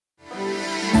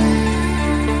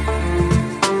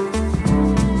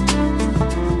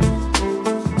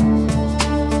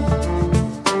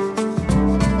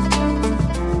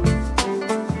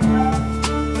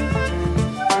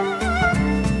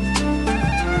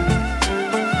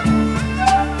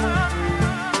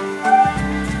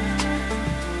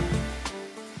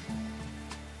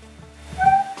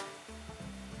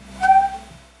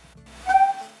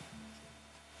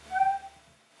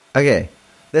Okay,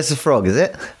 that's a frog, is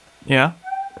it? Yeah?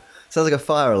 Sounds like a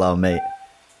fire alarm, mate.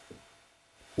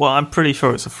 Well, I'm pretty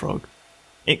sure it's a frog.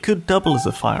 It could double as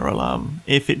a fire alarm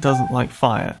if it doesn't like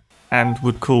fire and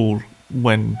would call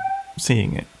when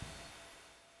seeing it.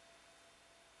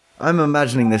 I'm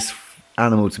imagining this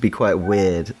animal to be quite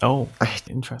weird. Oh,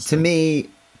 interesting. To me,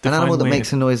 Define an animal that weird.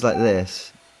 makes a noise like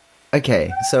this.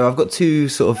 Okay, so I've got two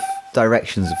sort of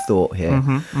directions of thought here.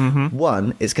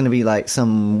 One, it's going to be like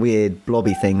some weird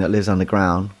blobby thing that lives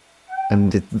underground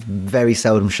and it very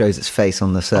seldom shows its face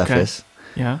on the surface.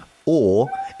 Okay. Yeah. Or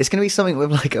it's going to be something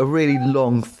with like a really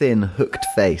long, thin, hooked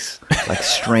face, like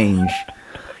strange.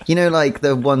 You know, like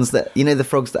the ones that, you know, the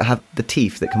frogs that have the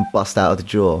teeth that can bust out of the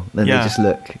jaw. Then Yeah.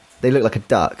 they look like a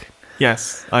duck.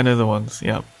 Yes, I know the ones.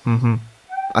 Yeah.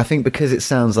 I think because it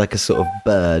sounds like a sort of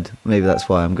bird, maybe that's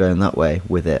why I'm going that way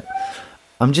with it.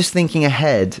 I'm just thinking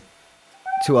ahead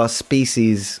to our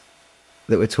species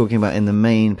that we're talking about in the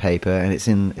main paper, and it's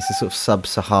a sort of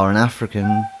sub-Saharan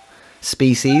African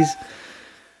species.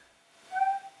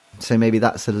 So maybe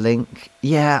that's a link.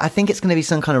 Yeah, I think it's going to be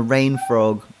some kind of rain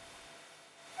frog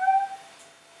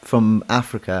from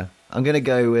Africa. I'm going to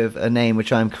go with a name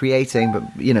which I'm creating, but,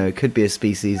 you know, it could be a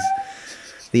species.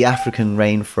 The African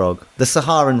rain frog. The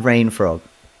Saharan rain frog.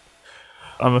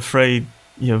 I'm afraid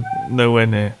you're nowhere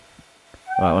near.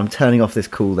 Right, well, I'm turning off this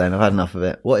call then. I've had enough of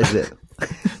it. What is it?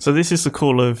 So this is the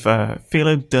call of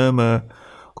Philoderma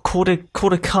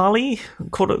corticale,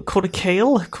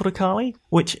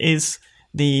 which is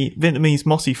the Vietnamese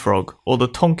mossy frog, or the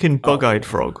Tonkin bug-eyed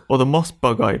frog, or the moss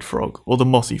bug-eyed frog, or the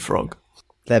mossy frog.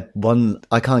 I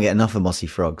can't get enough of mossy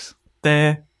frogs.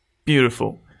 They're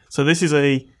beautiful. So this is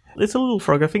a little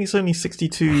frog. I think it's only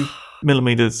 62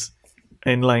 millimeters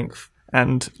in length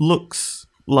and looks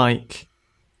like,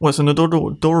 well, it's an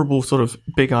adorable sort of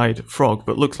big-eyed frog,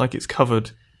 but looks like it's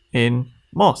covered in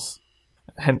moss.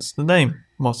 Hence the name,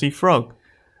 mossy frog.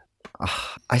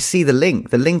 I see the link.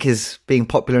 The link is being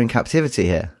popular in captivity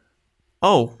here.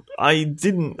 Oh, I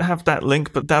didn't have that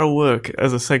link, but that'll work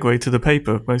as a segue to the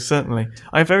paper, most certainly.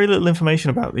 I have very little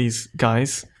information about these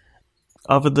guys,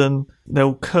 other than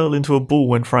they'll curl into a ball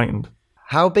when frightened.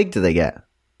 How big do they get?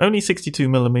 Only 62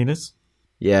 millimeters.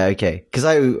 Yeah, okay. Because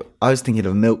I was thinking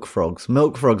of milk frogs.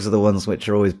 Milk frogs are the ones which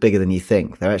are always bigger than you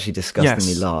think. They're actually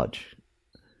disgustingly large.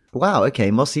 Wow,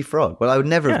 okay, mossy frog. Well, I would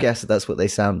never have guessed that that's what they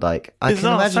sound like. I can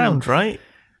imagine sound, right?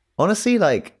 Honestly,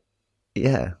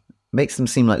 makes them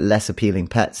seem like less appealing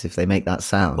pets if they make that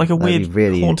sound. Like a That'd weird be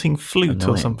really haunting flute annoying.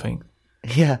 or something.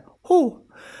 Yeah. Ooh.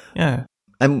 Yeah.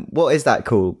 And what is that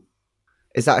called?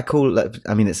 Is that a call?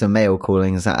 I mean, it's a male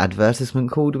calling. Is that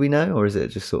advertisement call? Do we know, or is it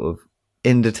just sort of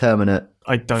indeterminate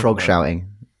I don't frog know.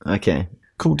 shouting? Okay.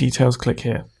 Cool details, click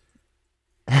here.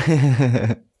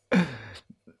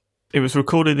 It was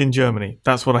recorded in Germany.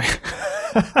 That's what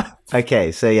I...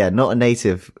 Okay, so yeah, not a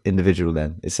native individual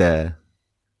then. It's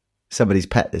somebody's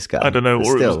pet, this guy. I don't know, But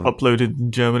or still, it was uploaded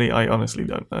in Germany. I honestly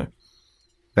don't know.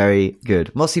 very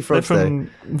good. Mossy They're frogs, from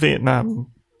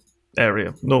Vietnam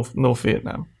area, North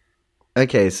Vietnam. though.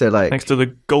 Okay, so like Next to the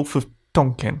Gulf of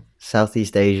Tonkin.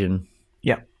 Southeast Asian.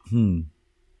 Yeah.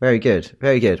 Very good,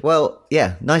 very good. Well,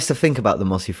 yeah, nice to think about the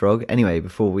mossy frog. Anyway,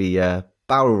 before we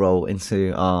barrel roll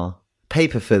into our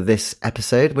paper for this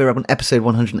episode, we're up on episode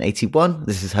 181.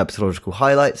 This is Herpetological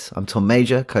Highlights. I'm Tom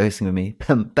Major, co-hosting with me,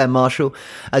 Ben Marshall.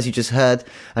 As you just heard,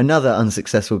 another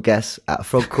unsuccessful guess at a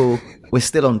frog call. We're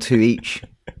still on 2 each,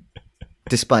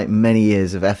 despite many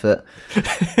years of effort.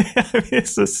 I mean,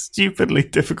 it's a stupidly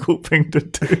difficult thing to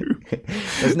do.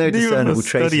 There's no discernible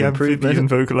trace of study amphibian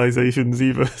improvement. vocalizations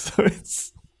either, so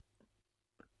it's...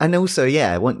 And also,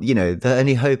 yeah, the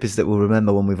only hope is that we'll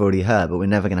remember one we've already heard, but we're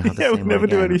never going to have the Yeah, same we'll one never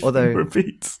do again. anything Although,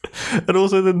 repeats. And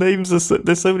also the names are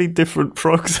there's so many different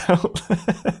frogs out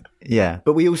there. yeah,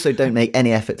 but we also don't make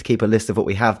any effort to keep a list of what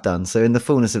we have done. So in the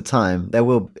fullness of time, there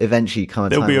will eventually come a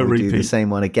There'll time be a when we do the repeat.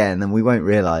 same one again, and we won't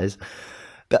realise.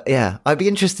 But yeah, I'd be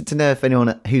interested to know if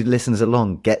anyone who listens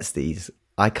along gets these.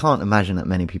 I can't imagine that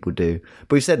many people do.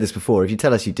 But we've said this before. If you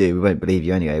tell us you do, we won't believe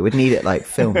you anyway. We'd need it like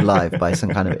filmed live by some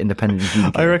kind of independent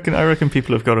geek. I reckon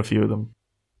people have got a few of them.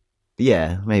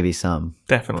 Yeah, maybe some.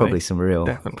 Definitely. Probably some real.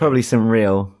 Definitely. Probably some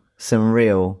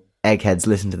real eggheads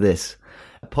listen to this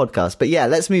podcast. But yeah,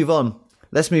 let's move on.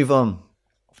 Let's move on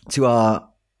to our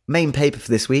main paper for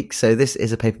this week. So this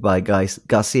is a paper by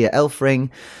Garcia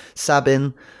Elfring,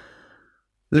 Sabin,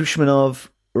 Lushmanov,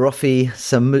 Rofi,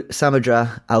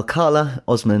 Samudra, Alcala,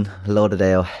 Osman,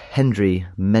 Lauderdale, Hendry,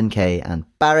 Menke, and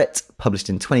Barrett, published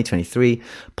in 2023.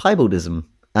 Piebaldism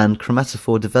and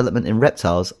chromatophore development in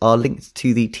reptiles are linked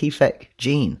to the TFEC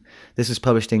gene. This was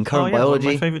published in Current One of Biology.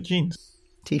 my favourite genes.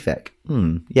 TFEC.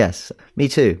 Yes, me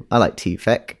too. I like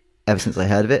TFEC. ever since I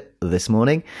heard of it this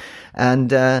morning.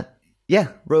 And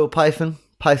royal python,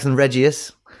 Python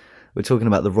regius. We're talking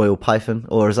about the royal python,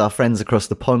 or as our friends across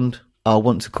the pond are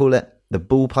wont to call it, the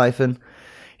bull python.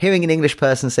 Hearing an English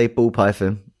person say bull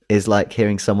python is like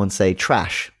hearing someone say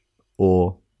trash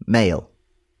or male.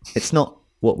 It's not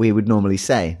what we would normally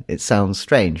say. It sounds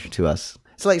strange to us.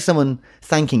 It's like someone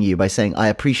thanking you by saying, I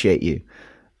appreciate you.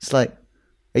 It's like,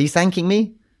 are you thanking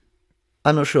me?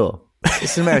 I'm not sure.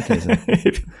 It's an Americanism.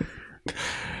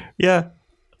 Yeah.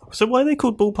 So why are they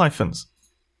called ball pythons?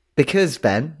 Because,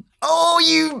 Ben... Oh,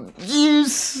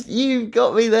 you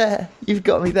got me there. You've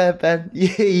got me there, Ben.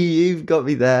 You've got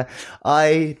me there.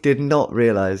 I did not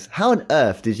realise. How on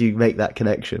earth did you make that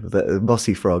connection that the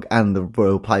mossy frog and the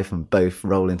royal python both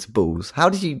roll into balls? How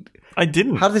did you... I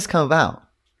didn't. How did this come about?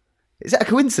 Is that a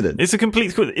coincidence? It's a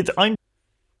complete coincidence.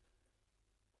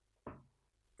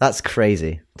 That's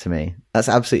crazy to me. That's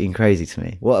absolutely crazy to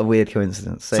me. What a weird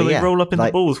coincidence. So they roll up in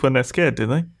the balls when they're scared, do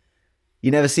they? You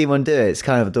never see one do it. It's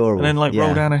kind of adorable. And then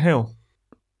roll down a hill.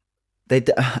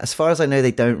 As far as I know,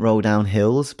 they don't roll down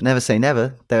hills, but never say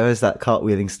never. There is that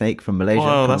cartwheeling snake from Malaysia. I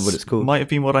can't remember what it's called. Might have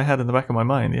been what I had in the back of my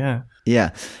mind, yeah.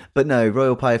 Yeah. But no,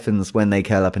 royal pythons, when they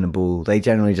curl up in a ball, they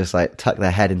generally just like tuck their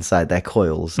head inside their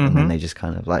coils and then they just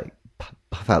kind of like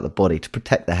puff out the body to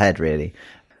protect the head, really.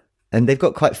 And they've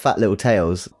got quite fat little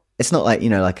tails. It's not like,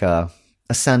 like a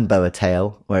sand boa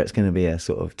tail where it's going to be a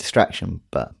sort of distraction.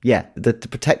 But yeah, the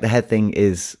protect the head thing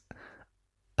is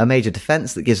a major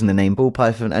defense that gives them the name ball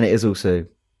python, and it is also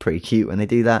pretty cute when they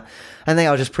do that. And they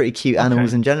are just pretty cute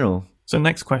animals in general. So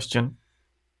next question.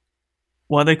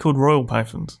 Why are they called royal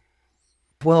pythons?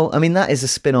 Well, I mean, that is a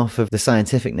spin-off of the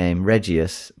scientific name,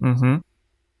 Regius. Mm-hmm.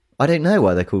 I don't know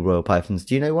why they're called royal pythons.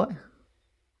 Do you know why?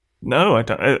 No, I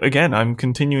don't. Again, I'm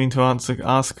continuing to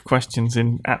ask questions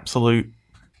in absolute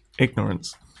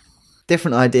ignorance.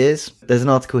 Different ideas. There's an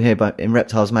article here in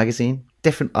Reptiles magazine.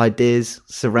 Different ideas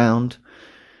surround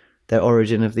their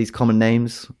origin of these common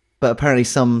names. But apparently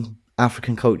some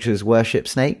African cultures worship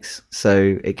snakes,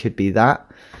 so it could be that.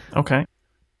 Okay.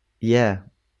 Yeah.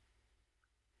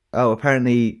 Oh,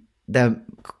 apparently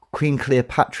Queen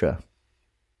Cleopatra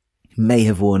may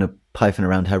have worn a python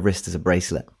around her wrist as a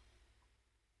bracelet.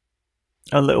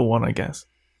 A little one, I guess.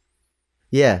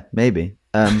 Yeah, maybe.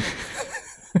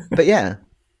 But yeah,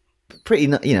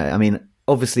 pretty, I mean,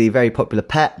 obviously very popular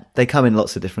pet. They come in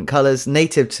lots of different colours,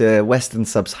 native to Western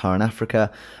Sub-Saharan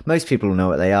Africa. Most people will know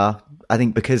what they are. I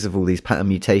think because of all these pattern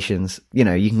mutations,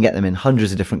 you can get them in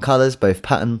hundreds of different colours, both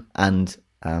pattern and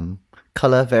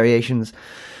colour variations.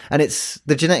 And it's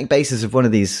the genetic basis of one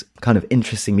of these kind of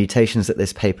interesting mutations that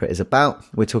this paper is about.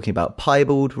 We're talking about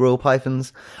piebald royal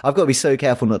pythons. I've got to be so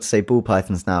careful not to say ball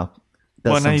pythons now.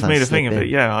 Well, now you've made a thing of it.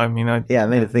 Yeah, I mean... I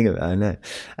made a thing of it, I know.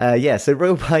 So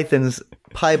royal pythons,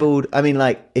 piebald, I mean,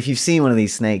 like, if you've seen one of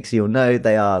these snakes, you'll know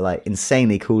they are, like,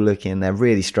 insanely cool looking. They're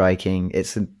really striking.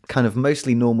 It's a kind of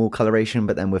mostly normal coloration,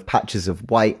 but then with patches of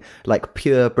white, like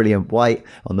pure, brilliant white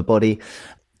on the body.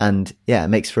 And, yeah, it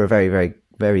makes for a very, very,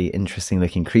 very interesting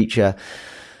looking creature.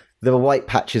 The white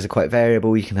patches are quite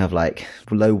variable. You can have, like,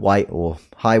 low white or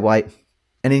high white.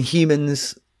 And in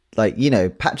humans... like,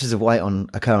 patches of white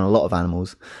occur on a lot of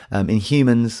animals. In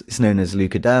humans, it's known as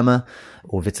leukoderma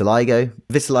or vitiligo.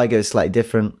 Vitiligo is slightly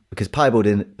different because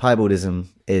piebaldism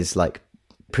is like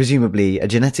presumably a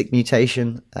genetic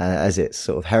mutation, as it's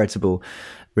sort of heritable,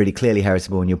 really clearly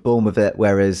heritable, and you're born with it.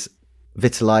 Whereas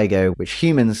vitiligo, which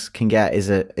humans can get, is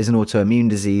an autoimmune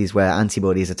disease where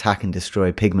antibodies attack and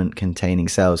destroy pigment-containing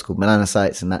cells called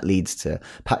melanocytes, and that leads to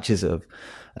patches of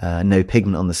no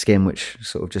pigment on the skin, which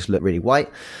sort of just look really white.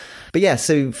 But yeah,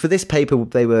 so for this paper,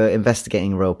 they were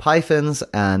investigating royal pythons,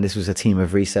 and this was a team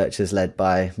of researchers led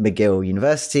by McGill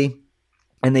University.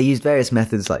 And they used various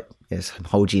methods like some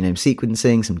whole genome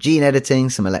sequencing, some gene editing,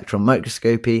 some electron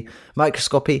microscopy,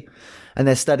 and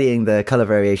they're studying the color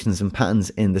variations and patterns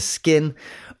in the skin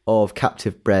of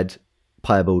captive bred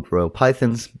piebald royal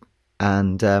pythons.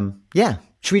 And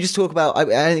should we just talk about, I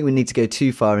don't think we need to go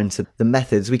too far into the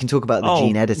methods. We can talk about the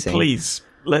gene editing. Please,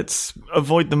 let's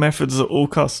avoid the methods at all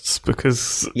costs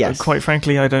because, quite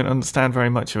frankly, I don't understand very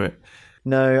much of it.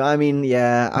 No, I mean,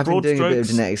 I've been doing a bit of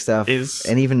genetic stuff,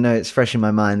 and even though it's fresh in my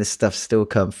mind, this stuff's still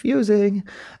confusing.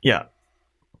 Yeah.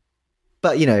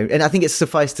 But, and I think it's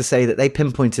suffice to say that they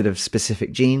pinpointed a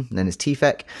specific gene, known as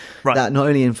TFEC, that not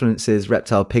only influences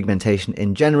reptile pigmentation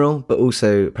in general, but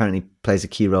also apparently plays a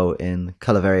key role in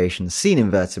colour variations seen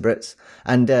in vertebrates.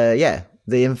 And,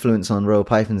 the influence on royal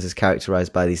pythons is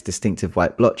characterised by these distinctive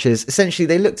white blotches. Essentially,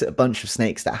 they looked at a bunch of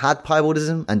snakes that had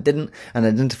piebaldism and didn't, and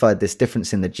identified this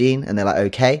difference in the gene. And they're like,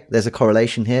 okay, there's a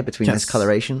correlation here between this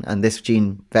coloration and this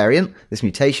gene variant, this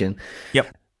mutation.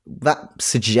 Yep. that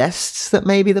suggests that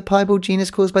maybe the piebald gene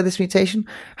is caused by this mutation.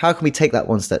 How can we take that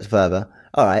one step further?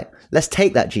 All right, let's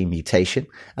take that gene mutation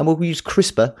and we'll use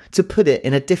CRISPR to put it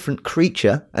in a different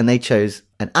creature. And they chose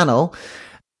an anole.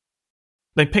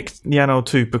 They picked the anole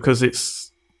too because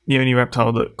it's the only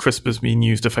reptile that CRISPR's been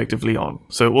used effectively on.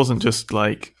 So it wasn't just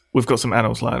like, we've got some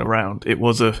anoles lying around. It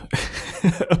was a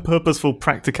a purposeful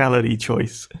practicality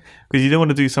choice. Because you don't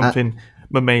want to do something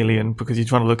mammalian because you're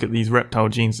trying to look at these reptile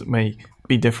genes that may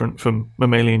be different from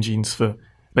mammalian genes for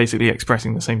basically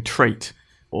expressing the same trait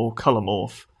or colour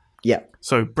morph. Yeah.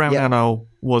 So brown anole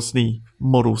was the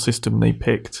model system they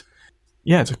picked.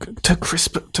 Yeah, to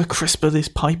CRISPR this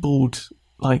piebald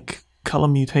like colour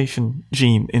mutation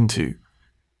gene into,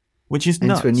 which is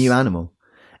nuts. Into a new animal.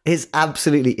 It's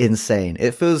absolutely insane.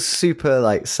 It feels super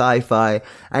like sci-fi.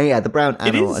 And yeah, the brown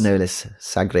anole Anolis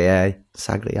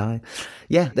sagrei.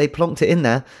 Yeah, they plonked it in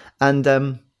there, and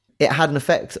it had an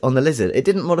effect on the lizard. It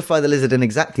didn't modify the lizard in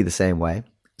exactly the same way.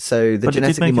 So the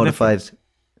genetically modified.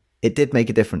 It did make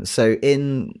a difference. So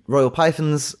in royal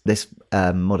pythons, this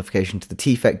modification to the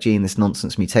T-FEC gene, this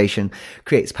nonsense mutation,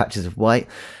 creates patches of white.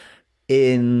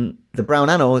 In the brown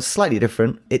anole, it's slightly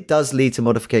different. It does lead to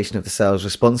modification of the cells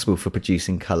responsible for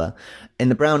producing colour. In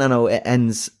the brown anole, it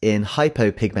ends in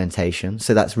hypopigmentation,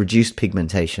 so that's reduced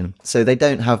pigmentation. So they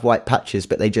don't have white patches,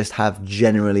 but they just have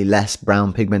generally less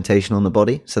brown pigmentation on the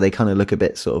body, so they kind of look a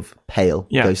bit sort of pale,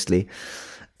 ghostly.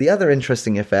 The other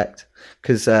interesting effect,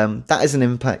 because that is an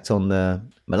impact on the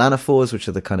melanophores, which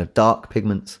are the kind of dark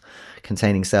pigments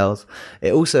containing cells.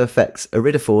 It also affects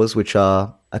iridophores, which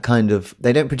are a kind of,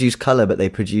 they don't produce color, but they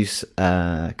produce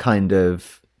kind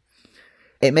of,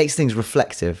 it makes things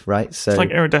reflective, right? So it's like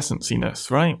iridescenciness,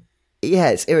 right? Yeah,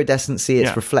 it's iridescency,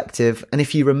 it's reflective. And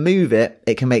if you remove it,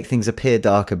 it can make things appear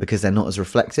darker because they're not as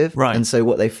reflective. Right. And so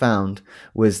what they found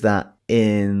was that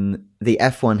in the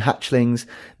F1 hatchlings,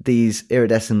 these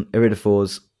iridescent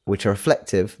iridophores, which are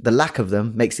reflective, the lack of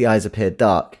them makes the eyes appear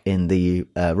dark in the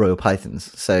royal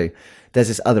pythons. So there's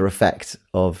this other effect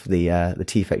of the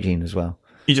T-FEC gene as well.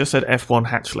 You just said F1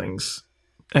 hatchlings.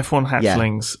 F1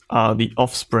 hatchlings are the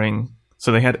offspring.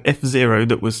 So they had F0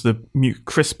 that was the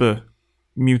CRISPR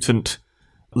mutant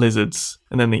lizards,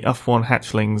 and then the F1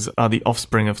 hatchlings are the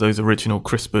offspring of those original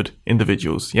CRISPRed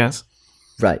individuals, yes?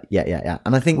 Right, yeah.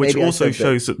 And I think which also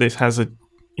shows that this has a,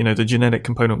 the genetic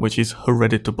component which is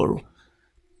hereditable.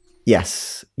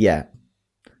 Yes, yeah.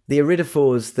 The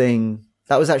iridophores thing,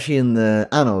 that was actually in the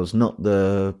annals, not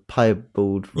the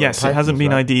piebald. Yes, pythons, it hasn't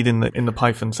been right? ID'd in the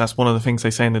pythons. That's one of the things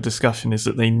they say in the discussion, is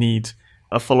that they need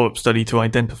a follow-up study to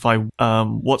identify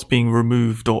what's being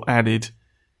removed or added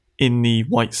in the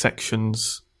white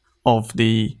sections of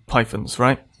the pythons,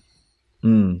 right?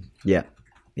 Yeah.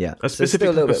 A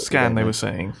specific type of scan, they were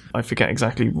saying. I forget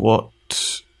exactly what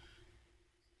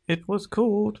it was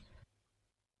called.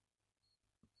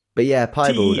 But yeah,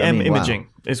 piebald. TEM imaging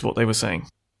is what they were saying.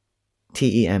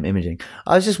 TEM imaging.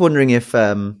 I was just wondering if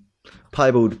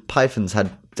piebald pythons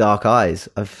had dark eyes.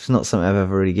 It's not something I've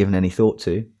ever really given any thought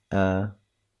to.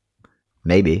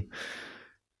 Maybe.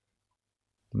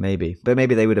 But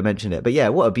maybe they would have mentioned it. But yeah,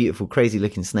 what a beautiful, crazy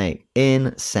looking snake.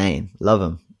 Insane. Love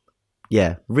them.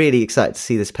 Yeah, really excited to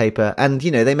see this paper. And,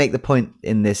 they make the point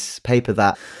in this paper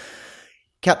that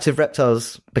captive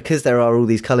reptiles, because there are all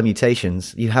these colour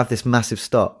mutations, you have this massive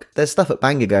stock. There's stuff at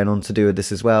Bangor going on to do with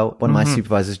this as well. One of my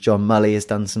supervisors, John Mully, has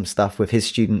done some stuff with his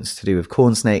students to do with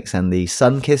corn snakes and the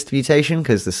sun-kissed mutation,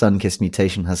 because the sun-kissed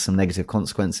mutation has some negative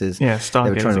consequences. Yeah,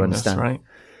 stargazingness, right?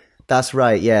 That's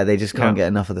right, yeah. They just can't get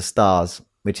enough of the stars,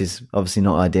 which is obviously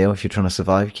not ideal if you're trying to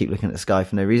survive. You keep looking at the sky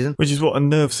for no reason. Which is what a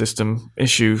nerve system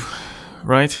issue,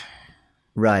 right?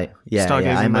 Right, yeah.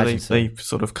 Stargazing, I imagine they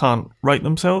sort of can't right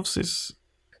themselves.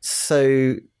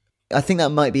 So I think that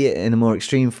might be it in a more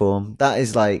extreme form. That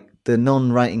is like the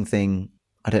non-writing thing.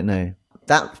 I don't know.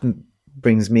 That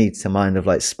brings me to mind of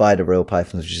like spider royal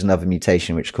pythons, which is another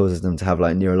mutation which causes them to have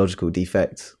like neurological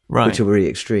defects, which are really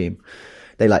extreme.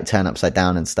 They like turn upside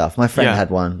down and stuff. My friend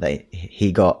had one that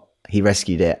he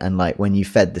rescued it, and like when you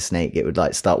fed the snake, it would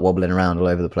like start wobbling around all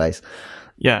over the place.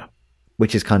 Yeah.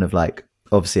 Which is kind of like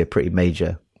obviously a pretty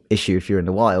major issue if you're in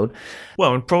the wild.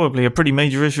 Well, and probably a pretty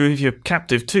major issue if you're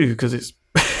captive too, because it's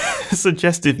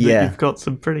suggestive that you've got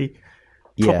some pretty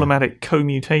problematic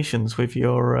co-mutations with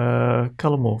your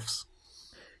colomorphs.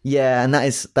 Yeah, and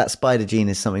that spider gene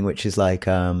is something which is like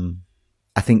I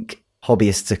think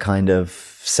hobbyists are kind of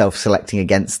self-selecting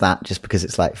against that just because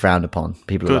it's like frowned upon.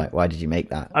 People are like, why did you make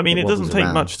that? I mean, it doesn't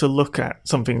take much to look at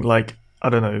something like, I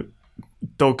don't know,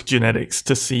 dog genetics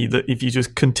to see that if you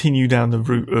just continue down the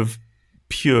route of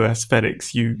pure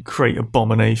aesthetics, you create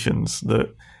abominations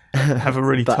that have a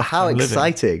really but tough how time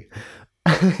exciting living.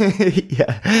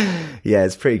 Yeah,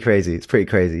 it's pretty crazy. It's pretty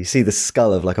crazy. You see the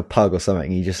skull of like a pug or something,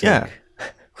 and you just like,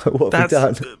 what have we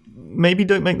done? Maybe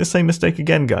don't make the same mistake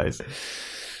again, guys.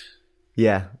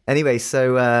 Yeah. Anyway,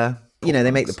 so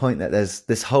they make the point that there's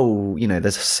this whole,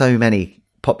 there's so many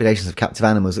populations of captive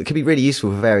animals that could be really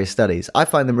useful for various studies. I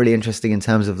find them really interesting in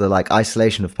terms of the like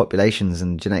isolation of populations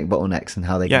and genetic bottlenecks and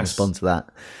how they can respond to that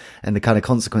and the kind of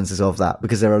consequences of that,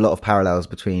 because there are a lot of parallels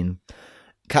between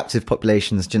captive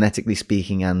populations, genetically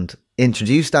speaking, and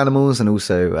introduced animals, and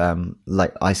also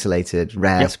like isolated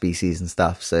rare species and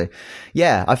stuff. So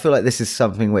yeah, I feel like this is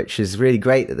something which is really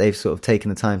great that they've sort of taken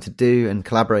the time to do and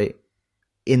collaborate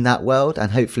in that world,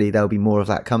 and hopefully there'll be more of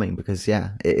that coming, because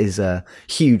it is a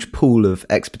huge pool of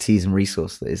expertise and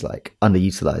resource that is like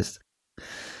underutilized.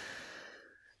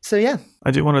 So yeah,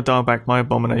 I do want to dial back my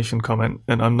abomination comment,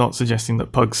 and I'm not suggesting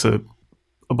that pugs are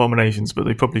abominations, but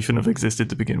they probably shouldn't have existed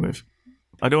to begin with.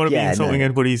 I don't want to be insulting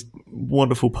anybody's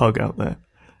wonderful pug out there.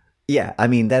 Yeah, I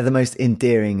mean, they're the most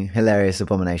endearing, hilarious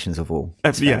abominations of all.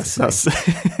 Yes, that's...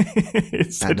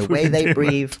 and the way they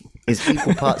breathe is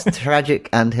equal parts tragic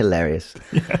and hilarious.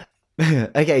 Yeah.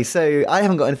 Okay, so I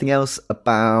haven't got anything else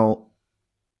about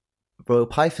royal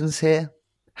pythons here.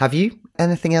 Have you?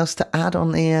 Anything else to add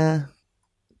on the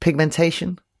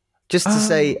pigmentation? Just to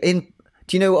say,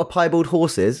 do you know what a piebald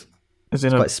horse is? It's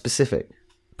quite specific.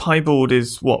 Piebald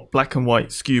is what? Black and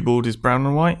white. Skewbald is brown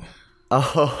and white?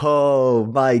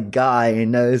 Oh, my guy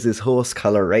knows his horse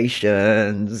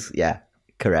colorations. Yeah,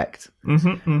 correct.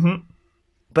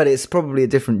 But it's probably a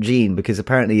different gene, because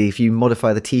apparently if you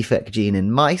modify the TFEC gene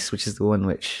in mice, which is the one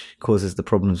which causes the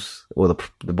problems, or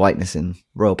the whiteness in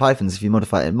royal pythons, if you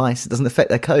modify it in mice, it doesn't affect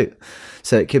their coat.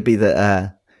 So it could be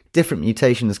that different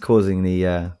mutation is causing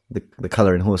the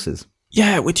colour in horses.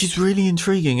 Yeah, which is really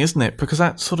intriguing, isn't it? Because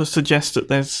that sort of suggests that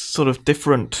there's sort of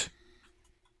different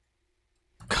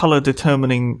colour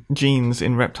determining genes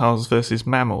in reptiles versus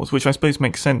mammals, which I suppose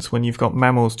makes sense when you've got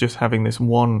mammals just having this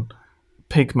one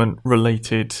pigment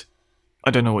related,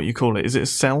 I don't know what you call it. Is it a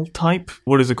cell type?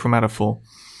 What is a chromatophore?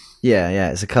 Yeah,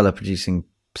 it's a colour producing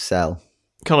cell.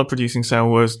 Colour producing cell,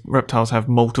 whereas reptiles have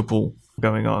multiple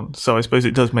going on. So I suppose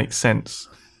it does make sense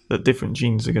that different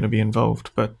genes are going to be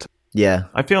involved. But yeah,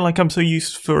 I feel like I'm so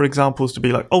used for examples to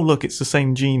be like, oh look, it's the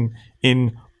same gene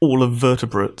in all of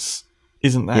vertebrates.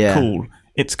 Isn't that cool?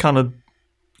 It's kind of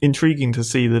intriguing to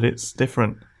see that it's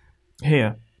different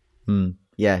here.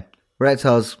 Yeah,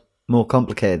 reptiles more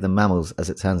complicated than mammals, as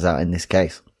it turns out in this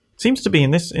case. Seems to be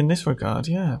in this regard,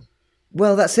 yeah.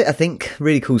 Well, that's it, I think.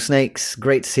 Really cool snakes.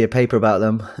 Great to see a paper about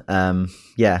them.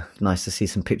 Yeah, nice to see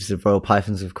some pictures of royal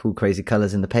pythons with cool, crazy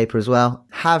colours in the paper as well.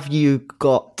 Have you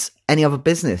got any other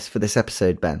business for this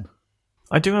episode, Ben?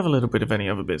 I do have a little bit of any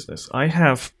other business. I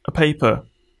have a paper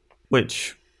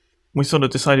which we sort of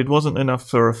decided wasn't enough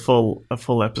for a full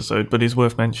episode, but is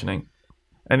worth mentioning.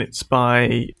 And it's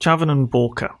by Chavan and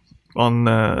Borka on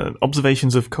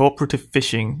observations of cooperative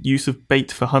fishing, use of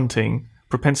bait for hunting,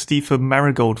 propensity for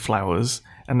marigold flowers,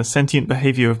 and the sentient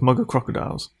behaviour of mugger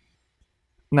crocodiles.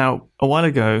 Now, a while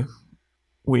ago,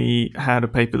 we had a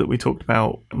paper that we talked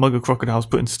about mugger crocodiles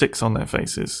putting sticks on their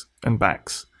faces and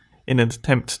backs in an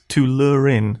attempt to lure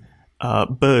in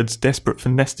birds desperate for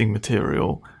nesting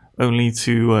material, only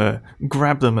to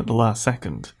grab them at the last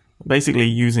second. Basically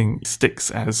using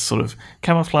sticks as sort of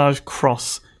camouflage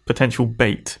cross potential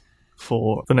bait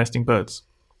for nesting birds.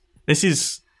 This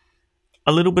is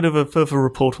a little bit of a further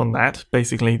report on that.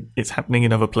 Basically, it's happening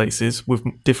in other places with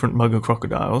different mugger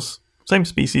crocodiles. Same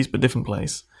species, but different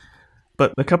place.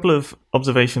 But a couple of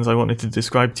observations I wanted to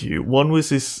describe to you. One was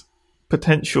this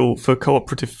potential for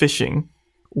cooperative fishing,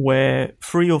 where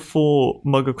 3 or 4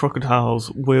 mugger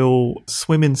crocodiles will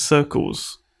swim in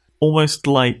circles, almost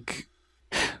like...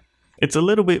 It's a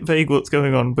little bit vague what's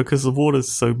going on because the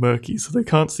water's so murky, so they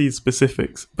can't see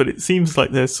specifics, but it seems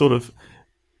like they're sort of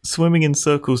swimming in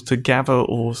circles to gather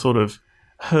or sort of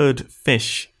herd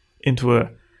fish into a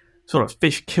sort of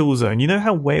fish kill zone. You know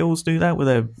how whales do that with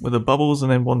the bubbles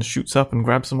and then one shoots up and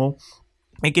grabs them all?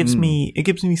 It gives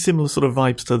me similar sort of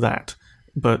vibes to that,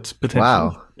 but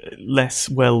potentially less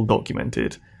well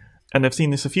documented. And I've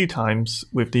seen this a few times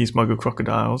with these mugger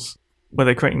crocodiles, where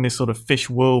they're creating this sort of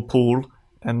fish whirlpool,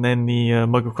 and then the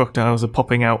mugger crocodiles are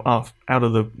popping out of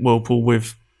the whirlpool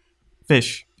with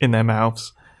fish in their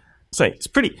mouths. So it's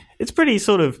pretty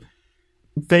sort of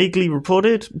vaguely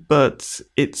reported, but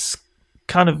it's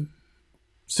kind of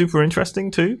super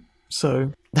interesting too.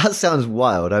 So that sounds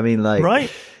wild. I mean, like,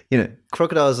 right?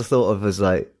 Crocodiles are thought of as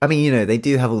like, I mean, they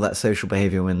do have all that social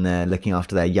behavior when they're looking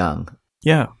after their young.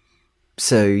 Yeah.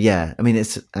 So yeah, I mean,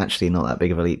 it's actually not that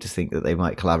big of a leap to think that they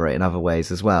might collaborate in other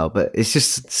ways as well. But it's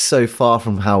just so far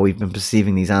from how we've been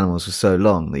perceiving these animals for so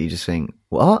long that you just think,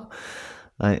 what?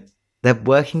 Like, they're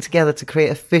working together to create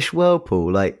a fish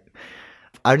whirlpool. Like,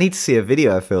 I need to see a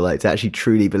video, I feel like, to actually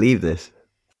truly believe this.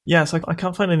 Yes, I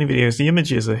can't find any videos. The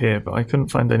images are here, but I couldn't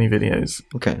find any videos.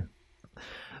 Okay.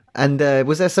 And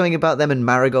was there something about them and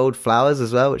marigold flowers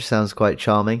as well, which sounds quite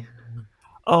charming?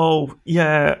 Oh,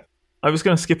 yeah. I was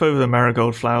going to skip over the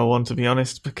marigold flower one, to be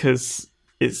honest, because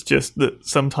it's just that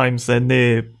sometimes they're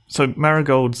near. So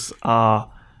marigolds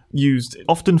are used,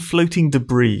 often floating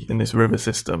debris in this river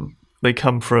system. They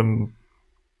come from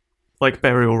like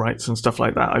burial rites and stuff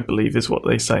like that, I believe is what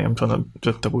they say. I'm trying to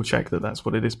just double check that that's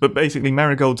what it is. But basically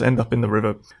marigolds end up in the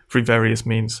river through various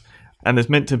means. And there's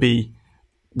meant to be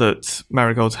that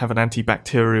marigolds have an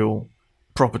antibacterial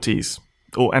properties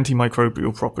or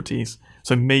antimicrobial properties.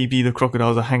 So maybe the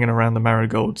crocodiles are hanging around the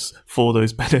marigolds for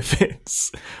those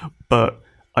benefits. But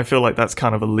I feel like that's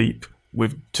kind of a leap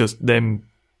with just them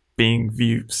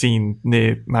being seen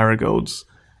near marigolds.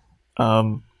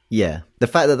 Yeah. The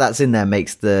fact that that's in there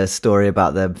makes the story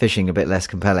about them fishing a bit less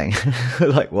compelling.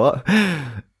 Like, what?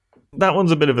 That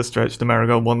one's a bit of a stretch, the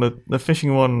marigold one. The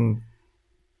fishing one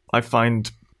I find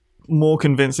more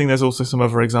convincing. There's also some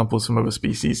other examples from other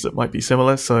species that might be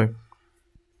similar, so...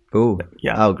 Ooh.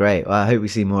 Yeah. Oh, great. Well, I hope we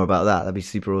see more about that. That'd be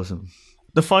super awesome.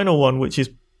 The final one, which is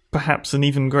perhaps an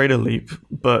even greater leap,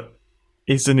 but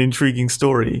is an intriguing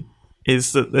story,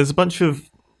 is that there's a bunch of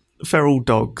feral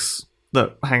dogs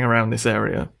that hang around this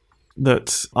area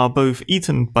that are both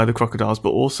eaten by the crocodiles,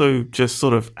 but also just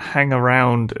sort of hang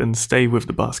around and stay with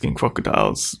the basking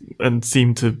crocodiles and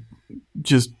seem to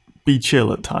just be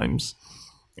chill at times.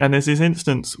 And there's this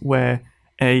instance where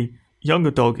a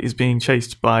younger dog is being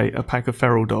chased by a pack of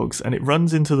feral dogs, and it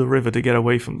runs into the river to get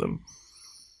away from them.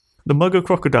 The mugger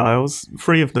crocodiles,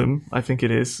 3 of them, I think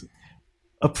it is,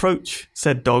 approach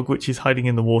said dog, which is hiding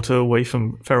in the water away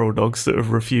from feral dogs that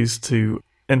have refused to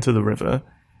enter the river,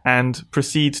 and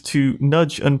proceed to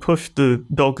nudge and push the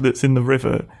dog that's in the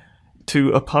river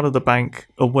to a part of the bank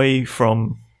away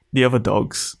from the other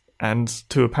dogs and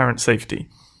to apparent safety.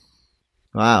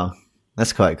 Wow.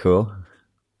 That's quite cool.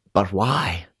 But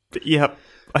why? Yeah,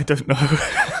 I don't know.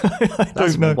 I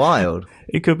That's don't know. wild.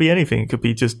 It could be anything. It could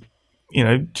be just,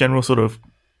 general sort of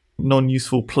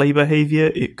non-useful play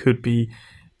behavior. It could be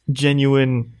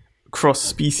genuine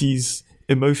cross-species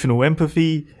emotional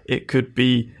empathy. It could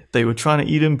be they were trying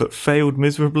to eat him but failed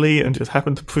miserably and just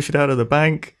happened to push it out of the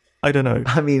bank. I don't know.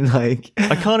 I mean, like...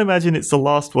 I can't imagine it's the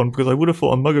last one, because I would have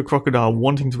thought a mugger crocodile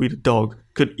wanting to eat a dog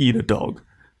could eat a dog.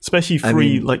 Especially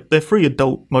they're 3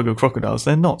 adult mugger crocodiles.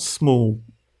 They're not small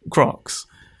crocs.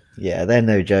 Yeah, they're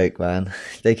no joke, man.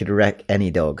 They could wreck any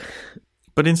dog.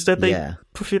 But instead they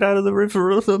push it out of the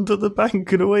river onto the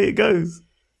bank and away it goes.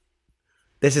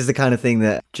 This is the kind of thing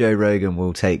that Joe Rogan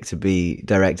will take to be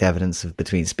direct evidence of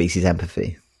between species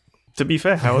empathy. To be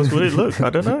fair, how else would it look? I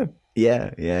don't know.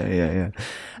 Yeah.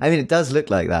 I mean, it does look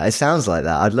like that. It sounds like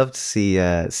that. I'd love to see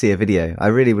a video. I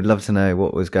really would love to know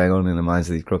what was going on in the minds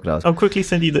of these crocodiles. I'll quickly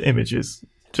send you the images,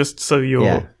 just so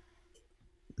Let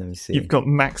me see. You've got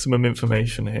maximum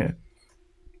information here.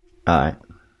 All right.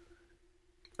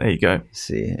 There you go. Let's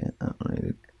see here.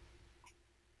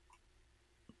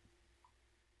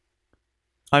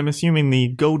 I'm assuming the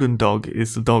golden dog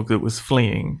is the dog that was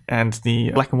fleeing, and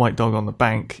the black and white dog on the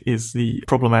bank is the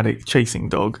problematic chasing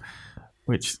dog,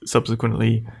 which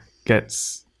subsequently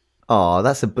gets... Oh,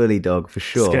 that's a bully dog for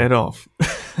sure. Scared off.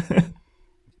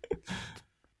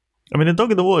 I mean, a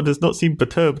dog in the water does not seem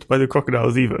perturbed by the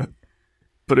crocodiles either,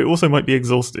 but it also might be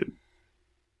exhausted.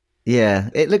 Yeah,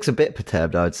 it looks a bit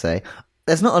perturbed, I would say.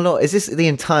 There's not a lot. Is this the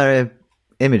entire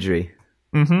imagery?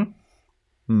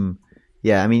 Mm-hmm.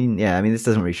 Yeah, I mean, this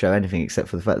doesn't really show anything except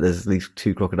for the fact there's at least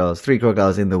 3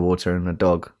 crocodiles in the water and a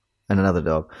dog and another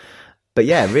dog. But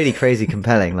yeah, really crazy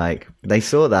compelling. Like, they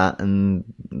saw that and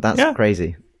that's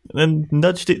crazy. And then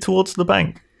nudged it towards the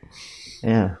bank.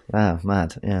 Yeah, wow,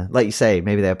 mad. Yeah, like you say,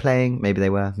 maybe they were playing, maybe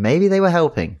they were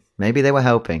helping.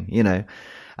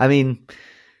 I mean,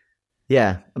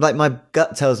 yeah, like my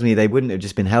gut tells me they wouldn't have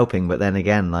just been helping, but then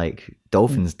again, like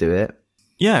dolphins do it.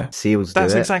 Yeah, seals do it.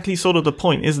 That's exactly sort of the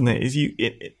point, isn't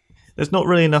it? There's not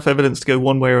really enough evidence to go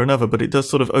one way or another, but it does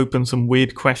sort of open some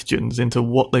weird questions into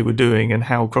what they were doing and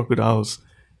how crocodiles,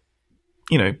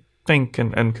 think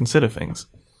and consider things.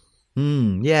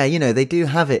 Yeah, they do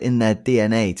have it in their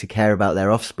DNA to care about their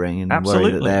offspring and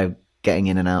worry that they're getting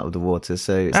in and out of the water.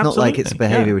 So it's not like it's a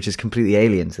behavior which is completely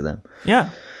alien to them. Yeah.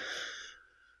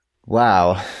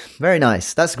 Wow. Very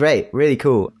nice. That's great. Really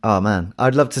cool. Oh, man.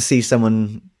 I'd love to see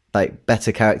someone like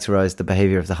better characterize the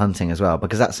behavior of the hunting as well,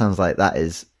 because that sounds like that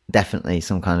is definitely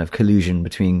some kind of collusion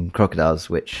between crocodiles,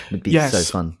 which would be so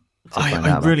fun.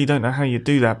 I really don't know how you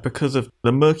do that because of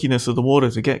the murkiness of the water.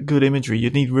 To get good imagery,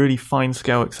 you'd need really fine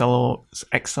scale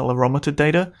accelerometer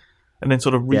data and then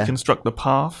sort of reconstruct the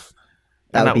path.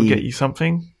 And that would get you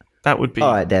something. That would be...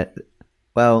 All right, then.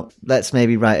 Well, let's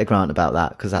maybe write a grant about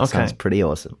that, because that sounds pretty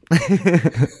awesome.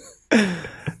 All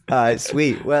right,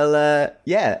 sweet. Well,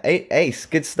 Ace,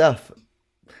 good stuff.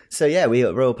 So yeah, we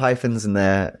got Royal Pythons and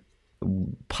their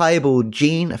Piebald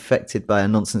gene affected by a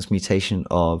nonsense mutation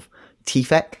of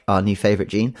TFEC, our new favourite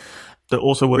gene. That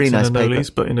also works in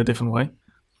anoles, but in a different way.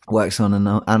 Works on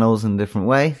anoles in a different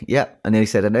way. Yep, I nearly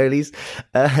said anoles.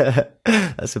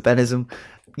 That's a Benism.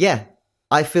 Yeah,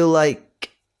 I feel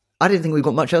like I don't think we've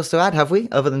got much else to add, have we?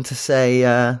 Other than to say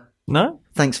no.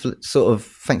 Thanks for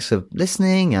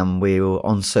listening, and we're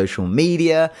on social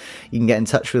media. You can get in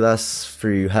touch with us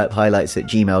through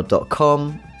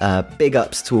herphighlights@gmail.com. Big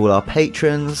ups to all our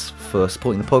patrons for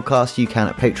supporting the podcast. You can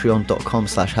at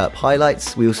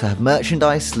patreon.com/herphighlights. We also have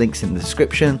merchandise, links in the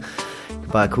description. You can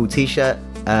buy a cool t-shirt,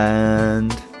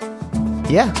 and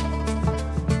yeah,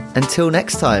 until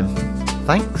next time,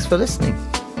 thanks for listening.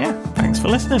 Yeah, thanks for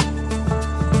listening.